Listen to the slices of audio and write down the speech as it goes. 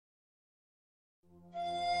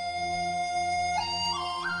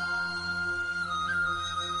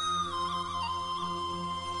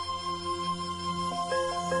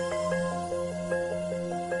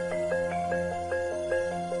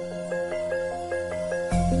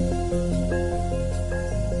Welcome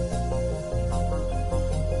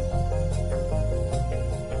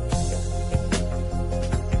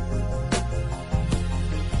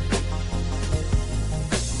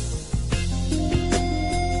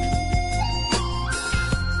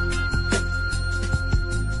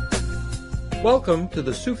to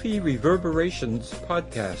the Sufi Reverberations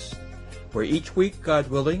podcast, where each week, God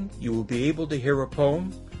willing, you will be able to hear a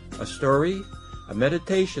poem, a story, a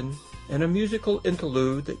meditation, and a musical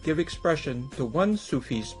interlude that give expression to one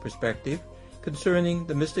Sufi's perspective concerning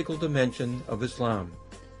the mystical dimension of Islam.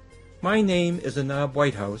 My name is Anab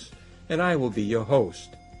Whitehouse, and I will be your host.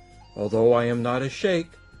 Although I am not a sheikh,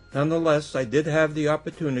 nonetheless I did have the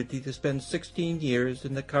opportunity to spend 16 years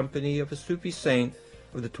in the company of a Sufi saint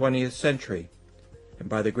of the 20th century, and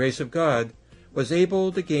by the grace of God was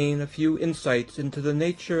able to gain a few insights into the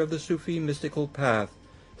nature of the Sufi mystical path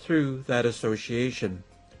through that association.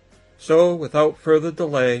 So, without further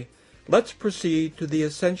delay, let's proceed to the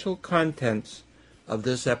essential contents of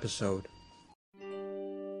this episode.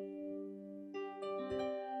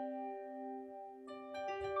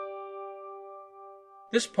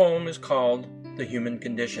 This poem is called The Human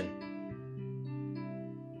Condition.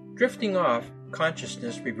 Drifting off,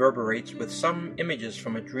 consciousness reverberates with some images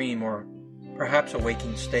from a dream or perhaps a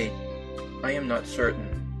waking state. I am not certain.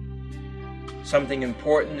 Something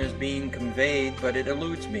important is being conveyed, but it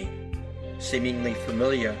eludes me. Seemingly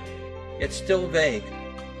familiar, yet still vague.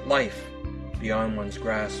 Life beyond one's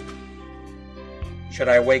grasp. Should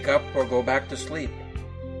I wake up or go back to sleep?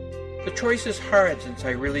 The choice is hard since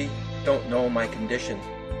I really don't know my condition,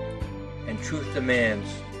 and truth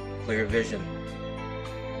demands clear vision.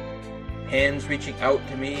 Hands reaching out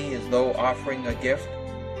to me as though offering a gift,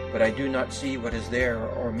 but I do not see what is there,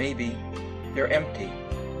 or maybe they're empty,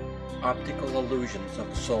 optical illusions of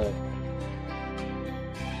the soul.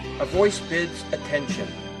 A voice bids attention.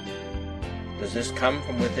 Does this come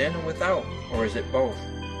from within or without, or is it both?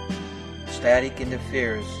 Static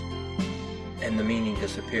interferes, and the meaning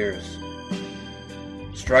disappears.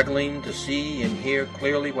 Struggling to see and hear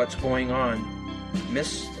clearly what's going on,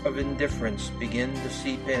 mists of indifference begin to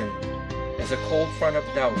seep in as a cold front of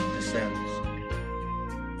doubt descends.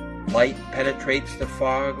 Light penetrates the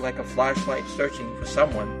fog like a flashlight searching for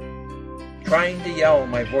someone. Trying to yell,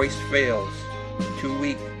 my voice fails, too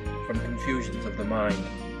weak from confusions of the mind.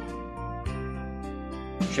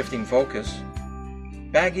 Shifting focus,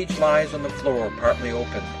 baggage lies on the floor partly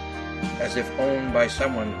open, as if owned by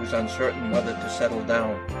someone who's uncertain whether to settle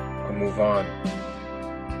down or move on.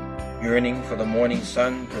 Yearning for the morning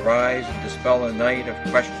sun to rise and dispel a night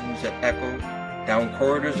of questions that echo down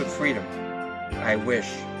corridors of freedom. I wish,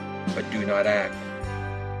 but do not act.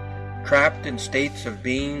 Trapped in states of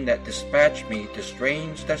being that dispatch me to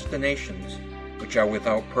strange destinations which are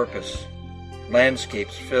without purpose,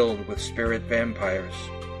 landscapes filled with spirit vampires.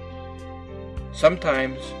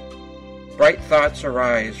 Sometimes, bright thoughts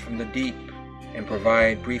arise from the deep and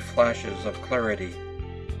provide brief flashes of clarity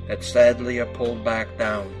that sadly are pulled back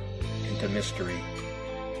down into mystery.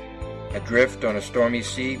 Adrift on a stormy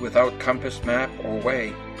sea without compass, map, or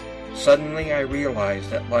way, suddenly I realize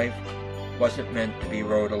that life wasn't meant to be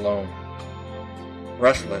rode alone.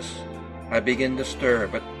 Restless, I begin to stir,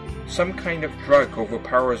 but some kind of drug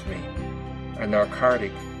overpowers me, a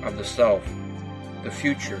narcotic of the self. The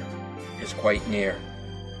future is quite near.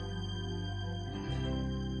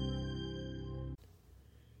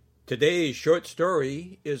 Today's short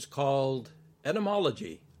story is called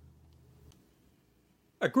Etymology.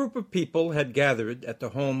 A group of people had gathered at the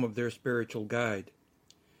home of their spiritual guide.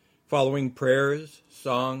 Following prayers,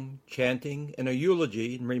 song, chanting, and a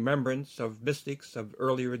eulogy in remembrance of mystics of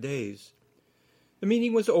earlier days, the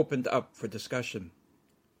meeting was opened up for discussion.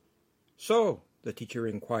 So, the teacher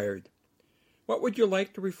inquired, what would you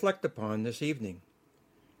like to reflect upon this evening?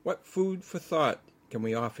 What food for thought can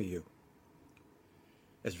we offer you?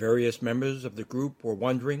 As various members of the group were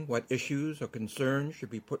wondering what issues or concerns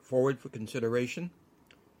should be put forward for consideration,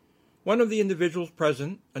 one of the individuals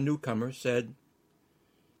present, a newcomer, said,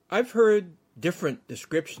 I've heard different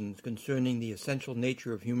descriptions concerning the essential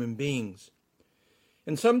nature of human beings,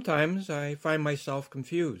 and sometimes I find myself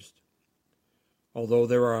confused. Although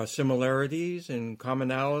there are similarities and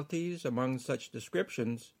commonalities among such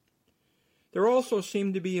descriptions, there also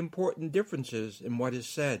seem to be important differences in what is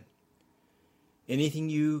said. Anything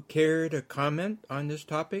you care to comment on this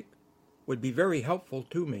topic would be very helpful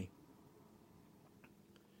to me.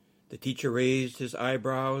 The teacher raised his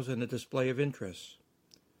eyebrows in a display of interest.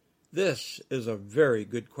 This is a very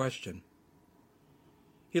good question.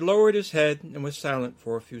 He lowered his head and was silent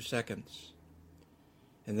for a few seconds.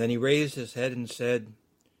 And then he raised his head and said,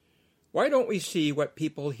 Why don't we see what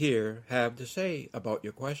people here have to say about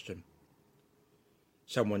your question?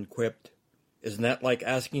 Someone quipped, "Isn't that like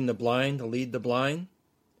asking the blind to lead the blind?"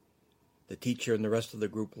 The teacher and the rest of the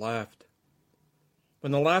group laughed.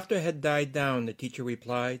 When the laughter had died down, the teacher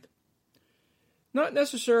replied, "Not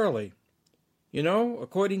necessarily. You know,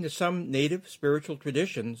 according to some native spiritual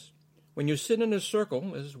traditions, when you sit in a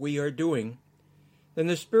circle, as we are doing, then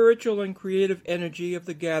the spiritual and creative energy of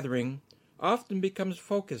the gathering often becomes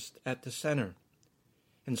focused at the center,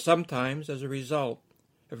 and sometimes, as a result,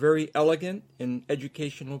 a very elegant and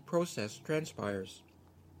educational process transpires.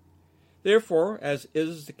 Therefore, as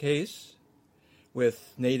is the case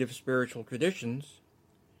with native spiritual traditions,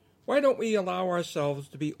 why don't we allow ourselves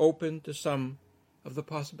to be open to some of the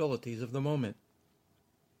possibilities of the moment?"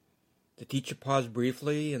 The teacher paused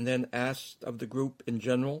briefly and then asked of the group in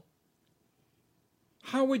general,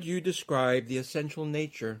 "How would you describe the essential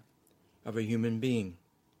nature of a human being?"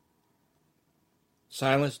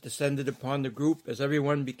 Silence descended upon the group as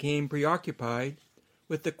everyone became preoccupied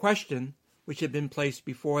with the question which had been placed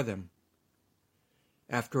before them.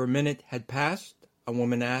 After a minute had passed, a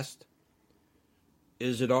woman asked,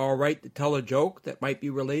 "Is it all right to tell a joke that might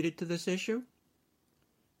be related to this issue?"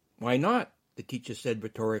 "Why not?" the teacher said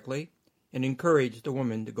rhetorically, and encouraged the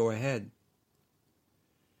woman to go ahead.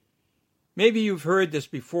 Maybe you've heard this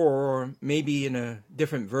before, or maybe in a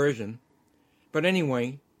different version, but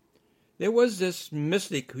anyway, there was this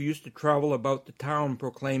mystic who used to travel about the town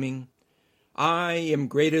proclaiming, "I am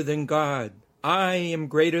greater than God, I am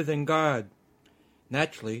greater than God."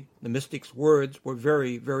 Naturally, the mystic's words were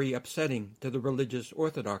very, very upsetting to the religious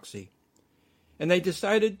orthodoxy, and they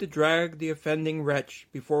decided to drag the offending wretch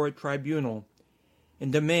before a tribunal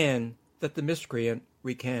and demand that the miscreant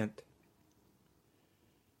recant.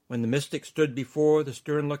 When the mystic stood before the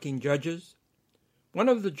stern-looking judges, one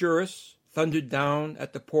of the jurists thundered down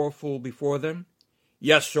at the poor fool before them,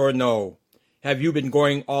 "Yes or no? Have you been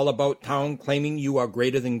going all about town claiming you are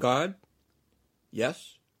greater than God?"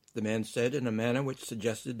 "Yes," the man said in a manner which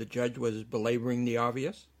suggested the judge was belaboring the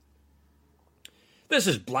obvious. "This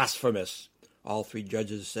is blasphemous," all three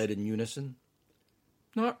judges said in unison.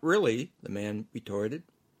 "Not really," the man retorted.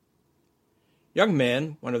 "Young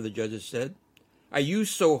man," one of the judges said, "are you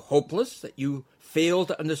so hopeless that you fail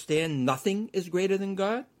to understand nothing is greater than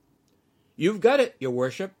God?" "You've got it, your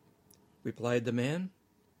worship," replied the man.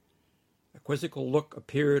 A quizzical look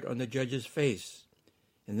appeared on the judge's face,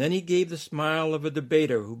 and then he gave the smile of a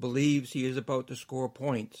debater who believes he is about to score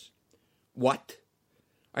points. "What?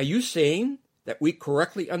 Are you saying that we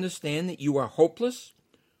correctly understand that you are hopeless,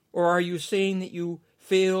 or are you saying that you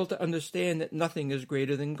fail to understand that nothing is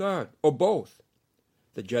greater than God, or both?"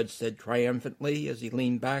 the judge said triumphantly as he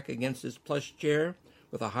leaned back against his plush chair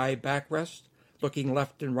with a high backrest, looking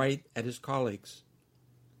left and right at his colleagues.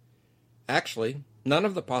 "Actually, none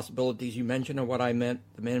of the possibilities you mention are what I meant,"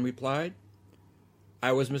 the man replied.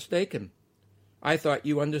 "I was mistaken. I thought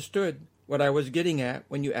you understood what I was getting at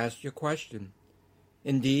when you asked your question.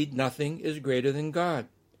 Indeed, nothing is greater than God,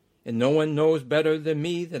 and no one knows better than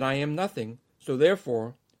me that I am nothing, so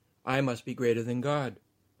therefore I must be greater than God."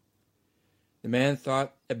 The man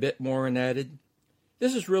thought a bit more and added,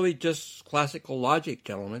 "This is really just classical logic,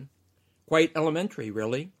 gentlemen. Quite elementary,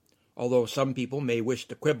 really, although some people may wish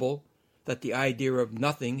to quibble that the idea of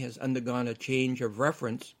nothing has undergone a change of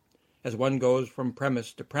reference as one goes from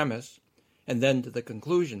premise to premise and then to the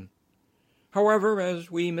conclusion. However,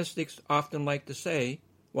 as we mystics often like to say,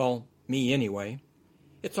 well, me anyway,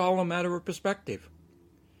 it's all a matter of perspective.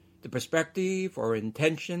 The perspective or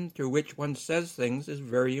intention through which one says things is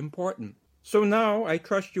very important. So now I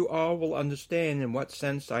trust you all will understand in what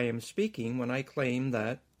sense I am speaking when I claim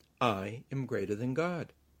that I am greater than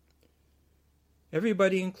God."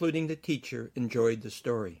 Everybody, including the teacher, enjoyed the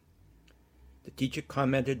story. The teacher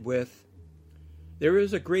commented with, "There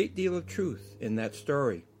is a great deal of truth in that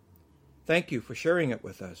story. Thank you for sharing it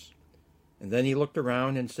with us." And then he looked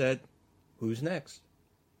around and said, "Who's next?"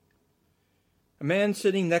 A man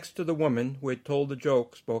sitting next to the woman who had told the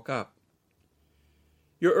joke spoke up.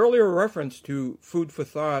 "Your earlier reference to food for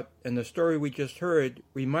thought and the story we just heard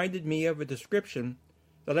reminded me of a description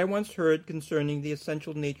that I once heard concerning the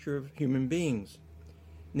essential nature of human beings.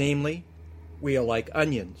 Namely, we are like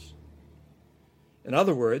onions. In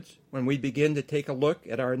other words, when we begin to take a look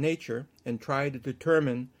at our nature and try to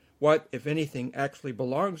determine what, if anything, actually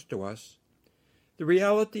belongs to us, the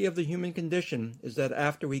reality of the human condition is that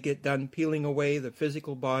after we get done peeling away the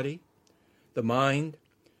physical body, the mind,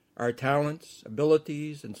 our talents,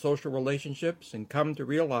 abilities, and social relationships, and come to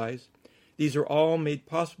realize these are all made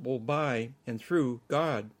possible by and through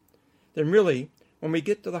God, then really, when we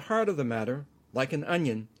get to the heart of the matter, like an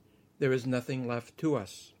onion, there is nothing left to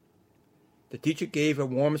us. The teacher gave a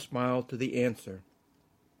warm smile to the answer.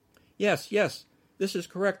 Yes, this is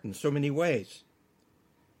correct in so many ways.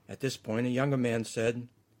 At this point, a younger man said,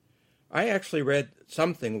 I actually read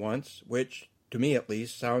something once, which, to me at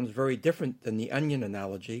least, sounds very different than the onion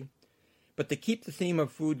analogy, but to keep the theme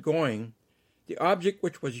of food going, the object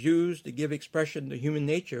which was used to give expression to human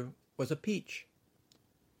nature was a peach.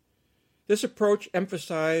 This approach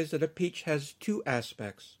emphasized that a peach has two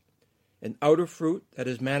aspects, an outer fruit that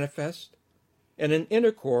is manifest, and an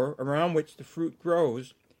inner core around which the fruit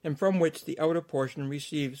grows and from which the outer portion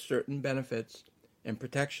receives certain benefits and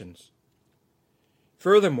protections.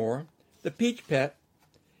 Furthermore, the peach pet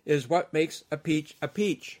is what makes a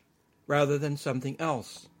peach rather than something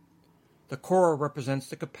else. The core represents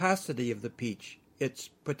the capacity of the peach, its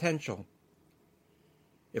potential.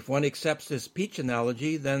 If one accepts this peach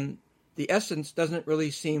analogy, then the essence doesn't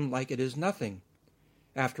really seem like it is nothing.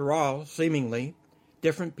 After all, seemingly,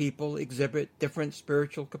 different people exhibit different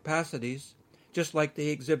spiritual capacities, just like they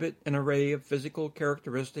exhibit an array of physical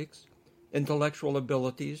characteristics, intellectual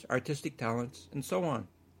abilities, artistic talents, and so on.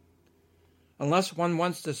 Unless one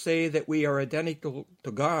wants to say that we are identical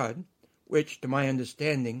to God, which, to my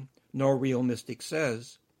understanding, no real mystic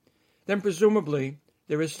says, then presumably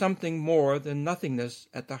there is something more than nothingness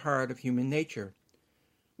at the heart of human nature.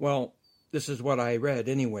 Well, this is what I read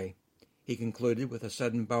anyway, he concluded with a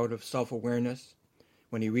sudden bout of self-awareness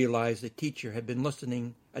when he realized the teacher had been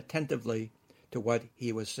listening attentively to what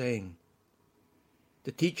he was saying.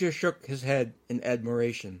 The teacher shook his head in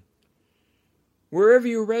admiration. Wherever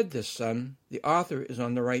you read this, son, the author is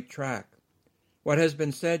on the right track. What has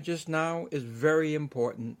been said just now is very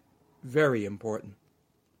important, very important.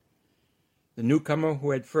 The newcomer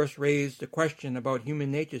who had first raised the question about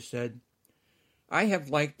human nature said, I have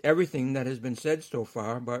liked everything that has been said so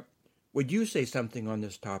far, but would you say something on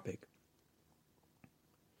this topic?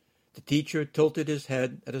 The teacher tilted his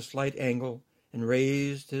head at a slight angle and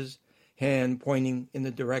raised his hand, pointing in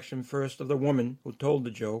the direction first of the woman who told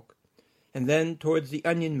the joke, and then towards the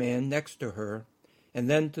onion man next to her, and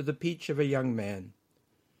then to the peach of a young man.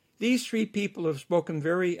 These three people have spoken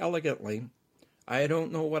very elegantly. I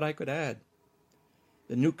don't know what I could add.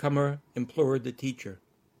 The newcomer implored the teacher,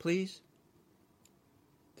 Please?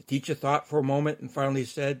 The teacher thought for a moment and finally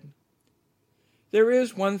said, There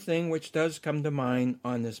is one thing which does come to mind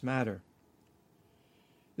on this matter.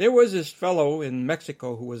 There was this fellow in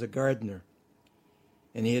Mexico who was a gardener,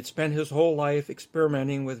 and he had spent his whole life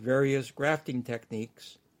experimenting with various grafting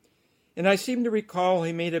techniques, and I seem to recall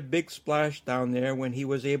he made a big splash down there when he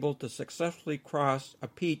was able to successfully cross a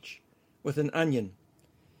peach with an onion,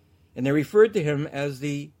 and they referred to him as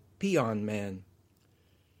the peon man.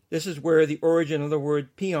 This is where the origin of the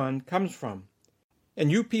word peon comes from,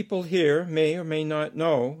 and you people here may or may not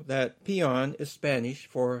know that peon is Spanish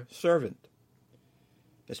for servant.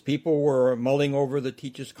 As people were mulling over the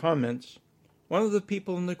teacher's comments, one of the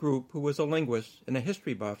people in the group, who was a linguist and a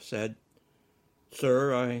history buff, said,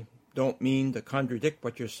 Sir, I don't mean to contradict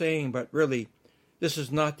what you're saying, but really, this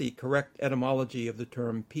is not the correct etymology of the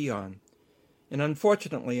term peon. And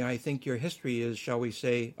unfortunately, I think your history is, shall we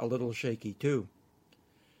say, a little shaky too.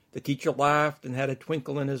 The teacher laughed and had a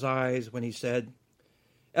twinkle in his eyes when he said,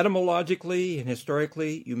 Etymologically and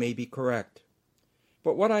historically, you may be correct.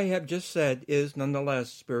 But what I have just said is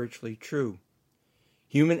nonetheless spiritually true.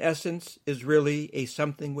 Human essence is really a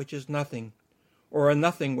something which is nothing, or a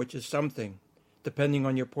nothing which is something, depending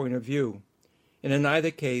on your point of view. And in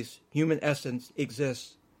either case, human essence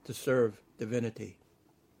exists to serve divinity.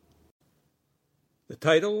 The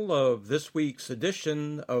title of this week's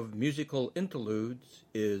edition of Musical Interludes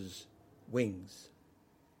is Wings.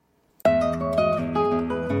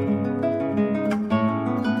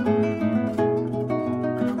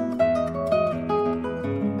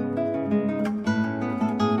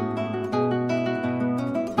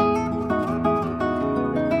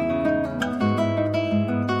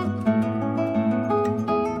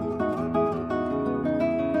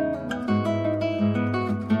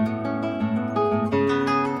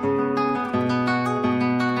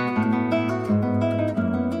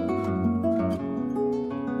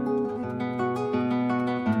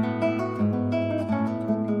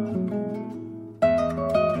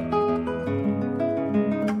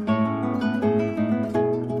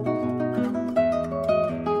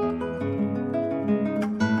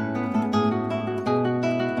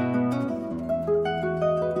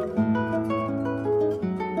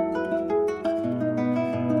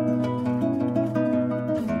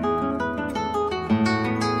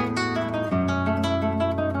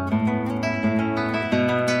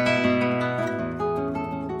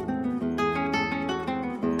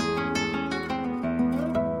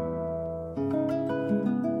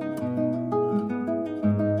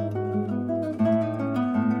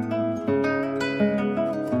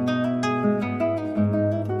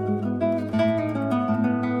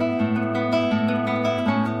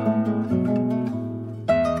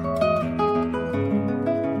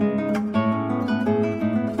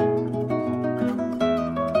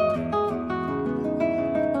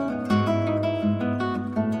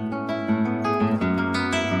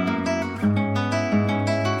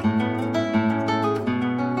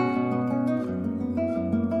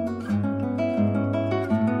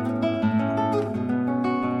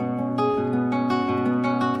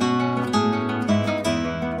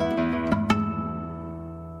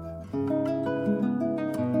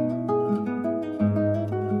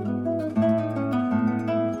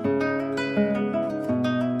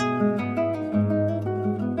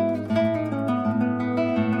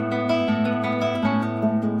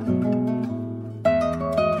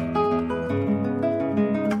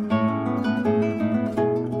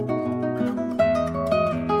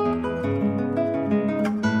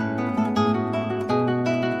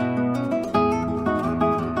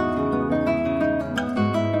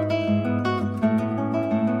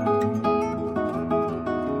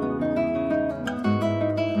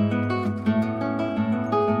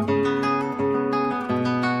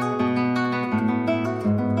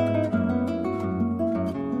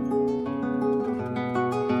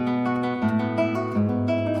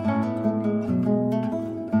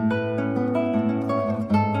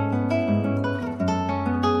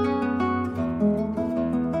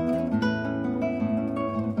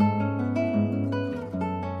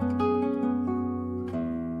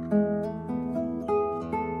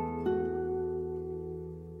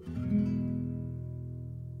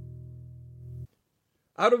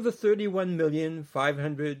 Out of the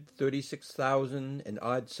 31,536,000 and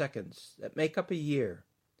odd seconds that make up a year,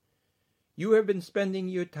 you have been spending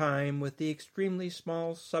your time with the extremely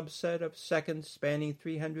small subset of seconds spanning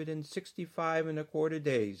 365 and a quarter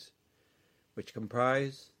days, which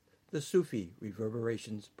comprise the Sufi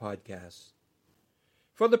Reverberations podcast.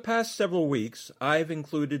 For the past several weeks, I've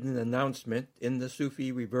included an announcement in the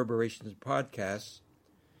Sufi Reverberations podcast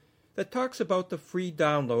that talks about the free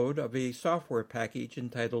download of a software package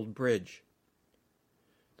entitled Bridge.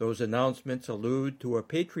 Those announcements allude to a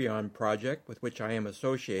Patreon project with which I am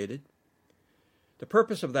associated. The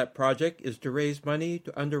purpose of that project is to raise money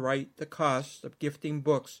to underwrite the costs of gifting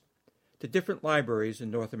books to different libraries in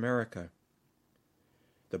North America.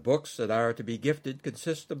 The books that are to be gifted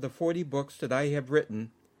consist of the 40 books that I have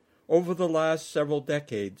written over the last several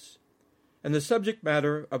decades, and the subject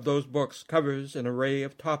matter of those books covers an array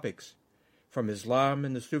of topics, from Islam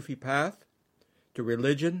and the Sufi path, to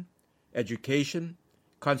religion, education,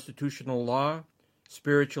 constitutional law,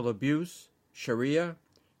 spiritual abuse, Sharia,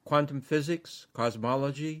 quantum physics,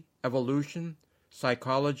 cosmology, evolution,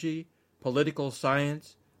 psychology, political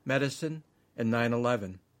science, medicine, and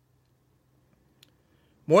 9/11.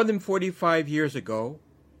 More than 45 years ago,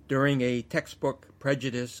 during a textbook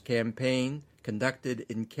prejudice campaign conducted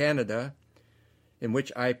in Canada, in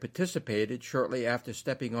which I participated shortly after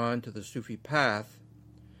stepping on to the Sufi path,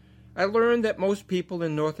 I learned that most people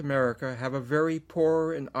in North America have a very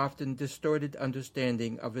poor and often distorted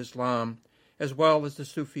understanding of Islam as well as the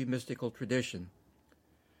Sufi mystical tradition.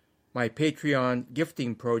 My Patreon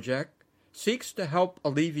gifting project seeks to help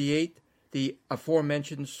alleviate the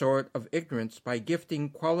aforementioned sort of ignorance by gifting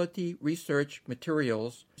quality research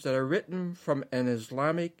materials that are written from an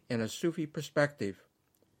Islamic and a Sufi perspective.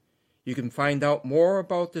 You can find out more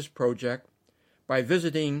about this project by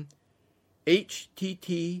visiting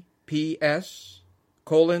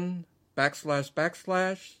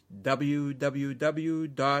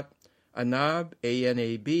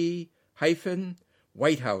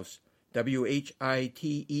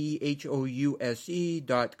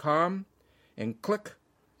and click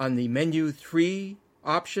on the Menu 3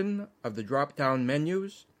 option of the drop-down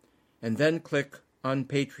menus, and then click on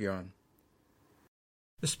Patreon.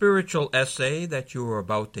 The spiritual essay that you are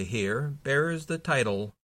about to hear bears the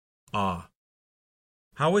title, Awe.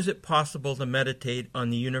 How is it possible to meditate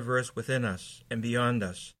on the universe within us and beyond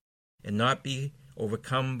us, and not be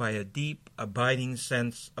overcome by a deep, abiding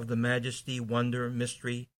sense of the majesty, wonder,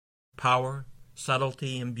 mystery, power,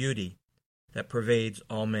 subtlety, and beauty that pervades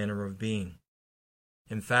all manner of being?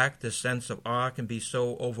 In fact, this sense of awe can be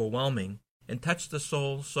so overwhelming and touch the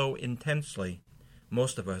soul so intensely,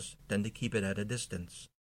 most of us tend to keep it at a distance.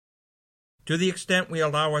 To the extent we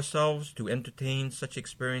allow ourselves to entertain such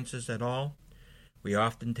experiences at all, we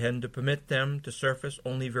often tend to permit them to surface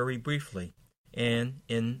only very briefly and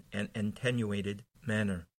in an attenuated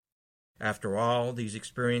manner. After all, these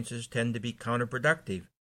experiences tend to be counterproductive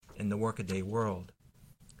in the workaday world.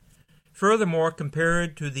 Furthermore,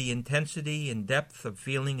 compared to the intensity and depth of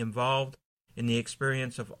feeling involved in the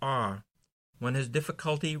experience of awe, one has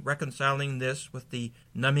difficulty reconciling this with the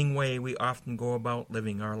numbing way we often go about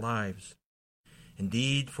living our lives.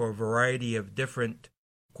 Indeed, for a variety of different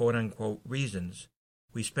quote-unquote reasons,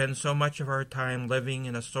 we spend so much of our time living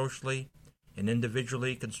in a socially and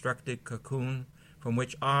individually constructed cocoon from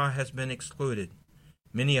which awe has been excluded.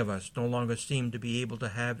 Many of us no longer seem to be able to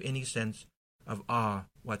have any sense of awe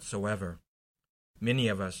whatsoever. Many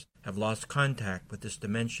of us have lost contact with this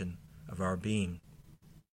dimension of our being.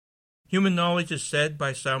 Human knowledge is said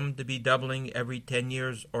by some to be doubling every 10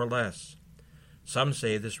 years or less. Some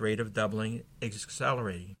say this rate of doubling is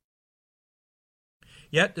accelerating.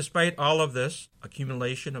 Yet, despite all of this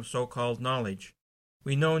accumulation of so-called knowledge,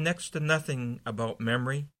 we know next to nothing about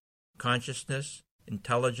memory, consciousness,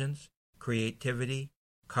 intelligence, creativity,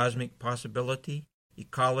 cosmic possibility,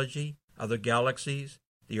 ecology, other galaxies,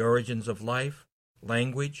 the origins of life,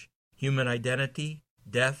 language, human identity,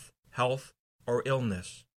 death, health, or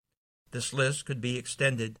illness. This list could be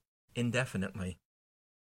extended indefinitely.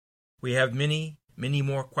 We have many, many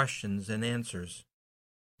more questions than answers.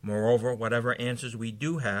 Moreover, whatever answers we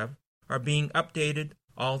do have are being updated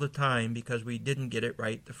all the time because we didn't get it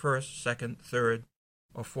right the first, second, third,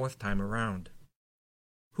 or fourth time around.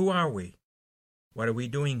 Who are we? What are we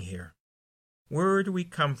doing here? Where do we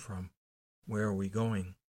come from? Where are we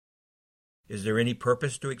going? Is there any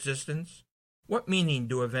purpose to existence? What meaning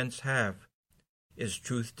do events have? Is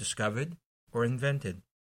truth discovered or invented?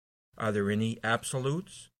 Are there any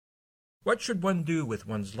absolutes? What should one do with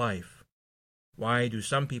one's life? Why do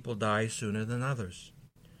some people die sooner than others?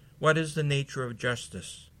 What is the nature of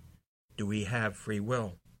justice? do we have free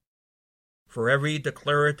will? For every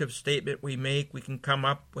declarative statement we make, we can come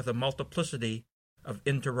up with a multiplicity of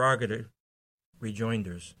interrogative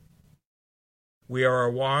rejoinders. We are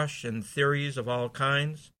awash in theories of all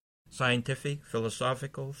kinds: scientific,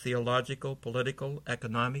 philosophical, theological, political,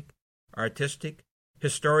 economic, artistic,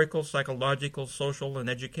 historical, psychological, social, and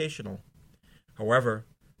educational. However,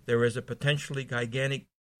 there is a potentially gigantic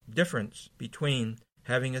difference between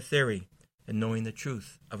having a theory and knowing the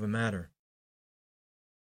truth of a matter.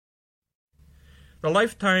 The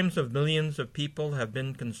lifetimes of millions of people have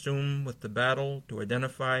been consumed with the battle to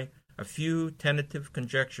identify a few tentative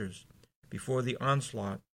conjectures before the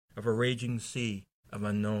onslaught of a raging sea of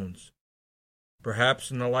unknowns. Perhaps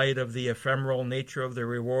in the light of the ephemeral nature of the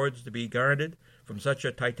rewards to be garnered from such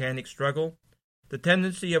a titanic struggle, the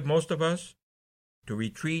tendency of most of us to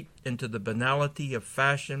retreat into the banality of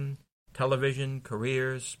fashion, television,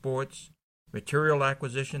 careers, sports, material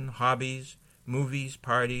acquisition, hobbies, movies,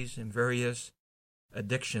 parties, and various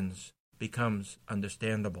addictions becomes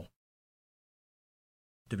understandable.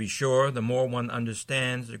 To be sure, the more one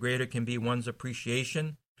understands, the greater can be one's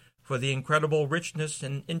appreciation for the incredible richness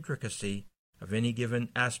and intricacy of any given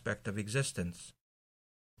aspect of existence.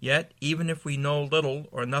 Yet, even if we know little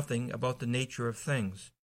or nothing about the nature of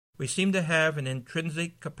things, we seem to have an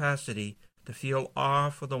intrinsic capacity to feel awe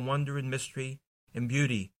for the wonder and mystery and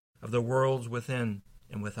beauty of the worlds within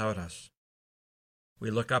and without us. We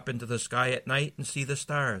look up into the sky at night and see the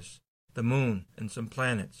stars, the moon, and some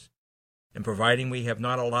planets, and providing we have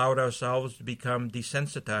not allowed ourselves to become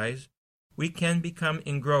desensitized, we can become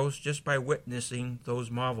engrossed just by witnessing those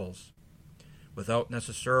marvels, without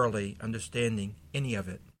necessarily understanding any of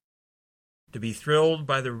it. To be thrilled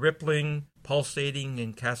by the rippling, pulsating,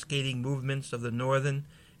 and cascading movements of the northern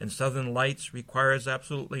and southern lights requires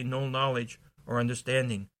absolutely no knowledge or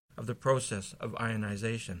understanding of the process of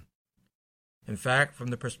ionization. In fact, from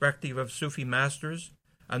the perspective of Sufi masters,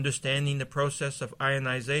 understanding the process of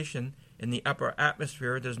ionization in the upper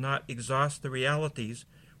atmosphere does not exhaust the realities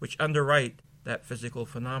which underwrite that physical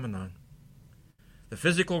phenomenon. The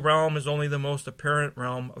physical realm is only the most apparent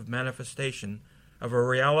realm of manifestation of a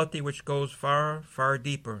reality which goes far, far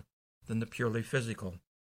deeper than the purely physical.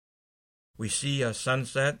 We see a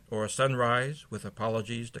sunset or a sunrise, with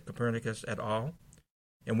apologies to Copernicus et al.,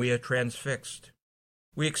 and we are transfixed.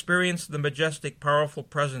 We experience the majestic, powerful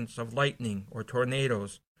presence of lightning or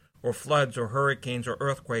tornadoes or floods or hurricanes or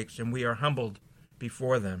earthquakes, and we are humbled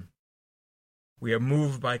before them. We are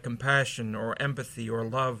moved by compassion or empathy or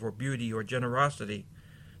love or beauty or generosity,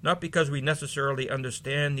 not because we necessarily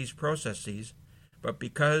understand these processes, but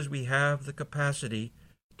because we have the capacity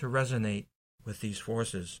to resonate with these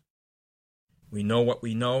forces. We know what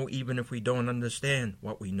we know even if we don't understand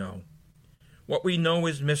what we know. What we know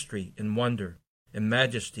is mystery and wonder and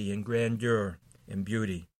majesty and grandeur and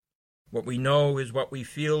beauty. What we know is what we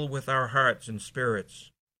feel with our hearts and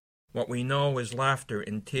spirits. What we know is laughter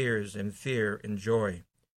and tears and fear and joy.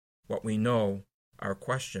 What we know are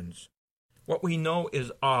questions. What we know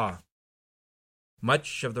is awe.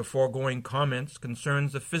 Much of the foregoing comments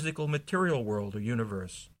concerns the physical material world or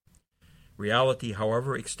universe. Reality,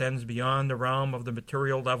 however, extends beyond the realm of the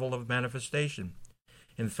material level of manifestation.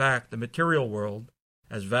 In fact, the material world,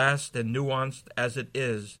 as vast and nuanced as it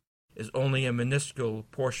is only a minuscule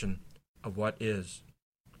portion of what is.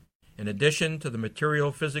 In addition to the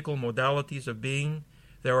material physical modalities of being,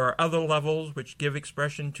 there are other levels which give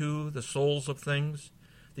expression to the souls of things,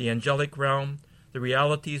 the angelic realm, the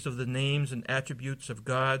realities of the names and attributes of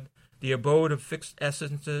God, the abode of fixed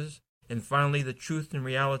essences, and finally the truth and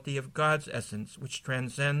reality of God's essence, which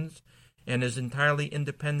transcends and is entirely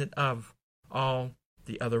independent of all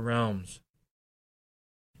the other realms.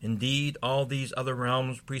 Indeed, all these other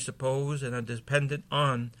realms presuppose and are dependent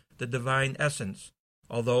on the divine essence,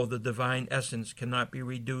 although the divine essence cannot be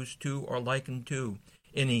reduced to or likened to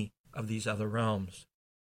any of these other realms.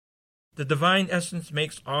 The divine essence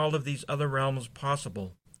makes all of these other realms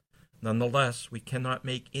possible. Nonetheless, we cannot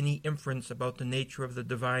make any inference about the nature of the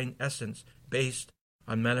divine essence based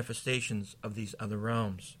on manifestations of these other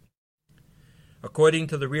realms. According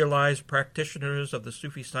to the realized practitioners of the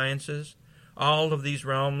Sufi sciences, all of these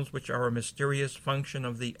realms, which are a mysterious function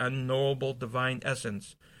of the unknowable divine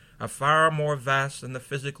essence, are far more vast than the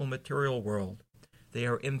physical material world. They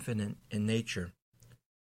are infinite in nature.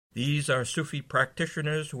 These are Sufi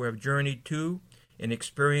practitioners who have journeyed to and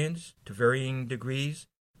experienced, to varying degrees,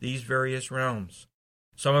 these various realms.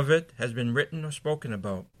 Some of it has been written or spoken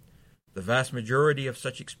about. The vast majority of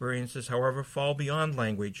such experiences, however, fall beyond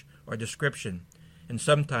language or description, and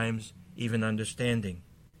sometimes even understanding.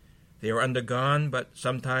 They are undergone, but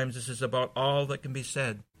sometimes this is about all that can be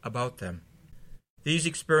said about them. These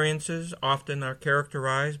experiences often are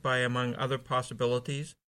characterized by, among other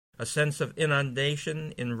possibilities, a sense of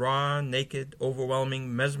inundation in raw, naked,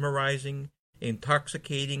 overwhelming, mesmerizing,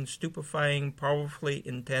 intoxicating, stupefying, powerfully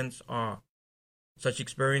intense awe. Such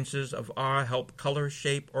experiences of awe help color,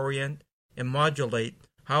 shape, orient, and modulate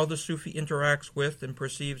how the Sufi interacts with and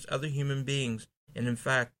perceives other human beings, and in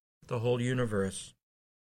fact, the whole universe.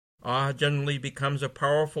 Awe generally becomes a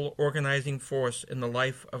powerful organizing force in the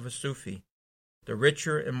life of a Sufi. The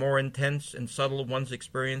richer and more intense and subtle one's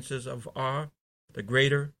experiences of awe, the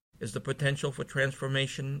greater is the potential for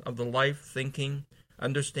transformation of the life, thinking,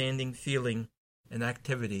 understanding, feeling, and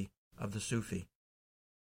activity of the Sufi.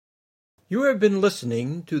 You have been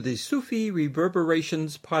listening to the Sufi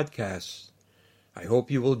Reverberations podcast. I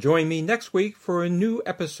hope you will join me next week for a new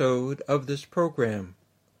episode of this program.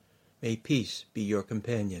 May peace be your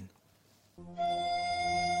companion.